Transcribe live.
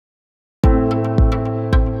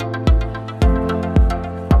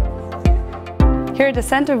Here at the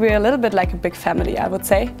center we're a little bit like a big family, I would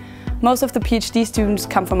say. Most of the PhD students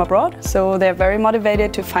come from abroad, so they're very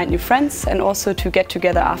motivated to find new friends and also to get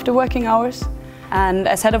together after working hours. And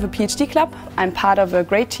as head of a PhD club, I'm part of a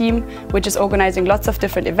great team which is organizing lots of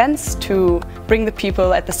different events to bring the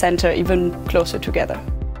people at the center even closer together.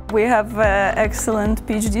 We have an excellent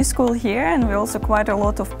PhD school here, and we also quite a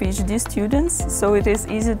lot of PhD students, so it is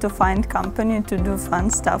easy to find company to do fun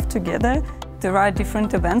stuff together. There are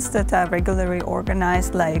different events that are regularly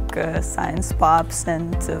organized, like science pubs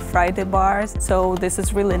and Friday bars, so this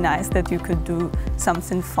is really nice that you could do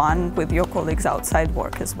something fun with your colleagues outside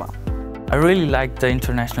work as well. I really like the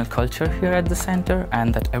international culture here at the center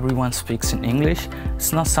and that everyone speaks in English.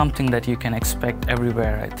 It's not something that you can expect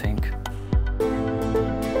everywhere, I think.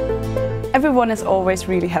 Everyone is always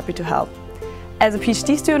really happy to help. As a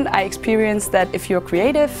PhD student, I experienced that if you're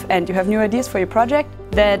creative and you have new ideas for your project,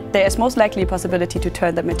 that there is most likely a possibility to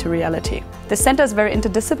turn them into reality. The center is very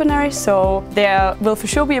interdisciplinary, so there will for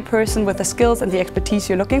sure be a person with the skills and the expertise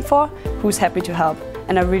you're looking for who's happy to help,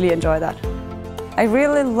 and I really enjoy that. I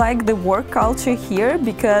really like the work culture here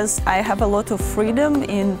because I have a lot of freedom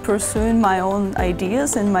in pursuing my own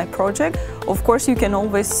ideas in my project. Of course, you can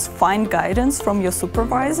always find guidance from your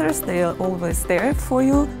supervisors, they are always there for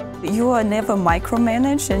you. You are never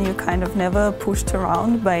micromanaged and you kind of never pushed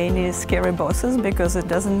around by any scary bosses because it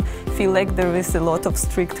doesn't feel like there is a lot of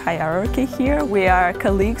strict hierarchy here. We are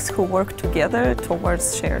colleagues who work together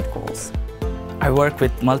towards shared goals. I work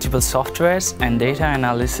with multiple softwares and data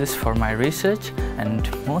analysis for my research, and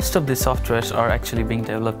most of the softwares are actually being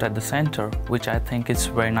developed at the center, which I think is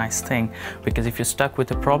a very nice thing, because if you're stuck with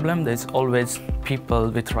a problem, there's always people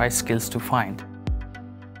with right skills to find.